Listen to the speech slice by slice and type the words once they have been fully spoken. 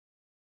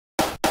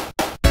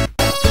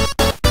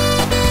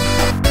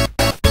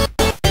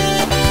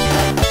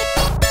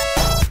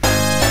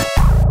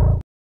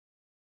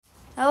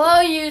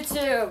Hello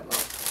YouTube.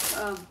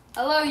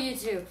 Hello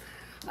YouTube.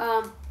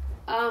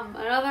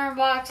 Another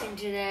unboxing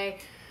today,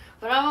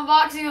 but I'm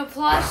unboxing a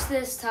plush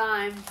this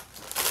time.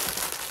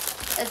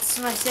 It's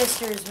my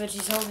sister's, but she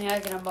told me I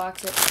can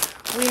unbox it.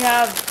 We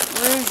have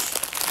Rouge,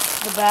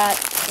 the bat.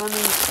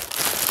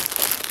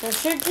 There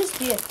should just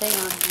be a thing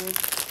on here.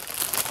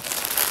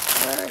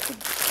 Where I could...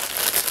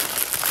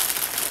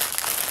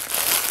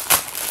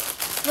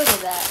 Look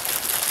at that.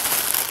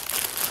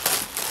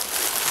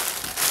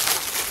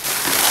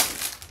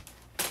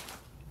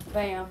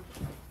 Bam.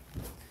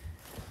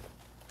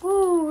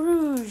 Woo,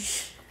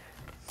 Rouge.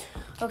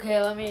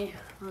 Okay, let me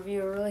review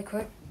it really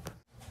quick.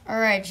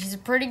 Alright, she's a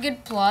pretty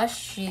good plush.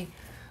 She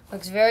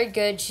looks very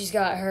good. She's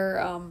got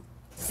her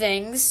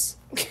things.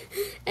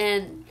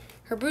 And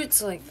her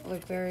boots look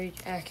very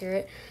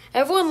accurate.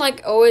 Everyone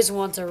always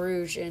wants a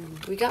Rouge, and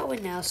we got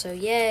one now, so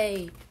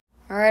yay.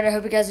 Alright, I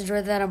hope you guys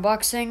enjoyed that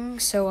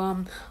unboxing. So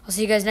I'll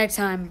see you guys next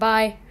time.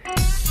 Bye.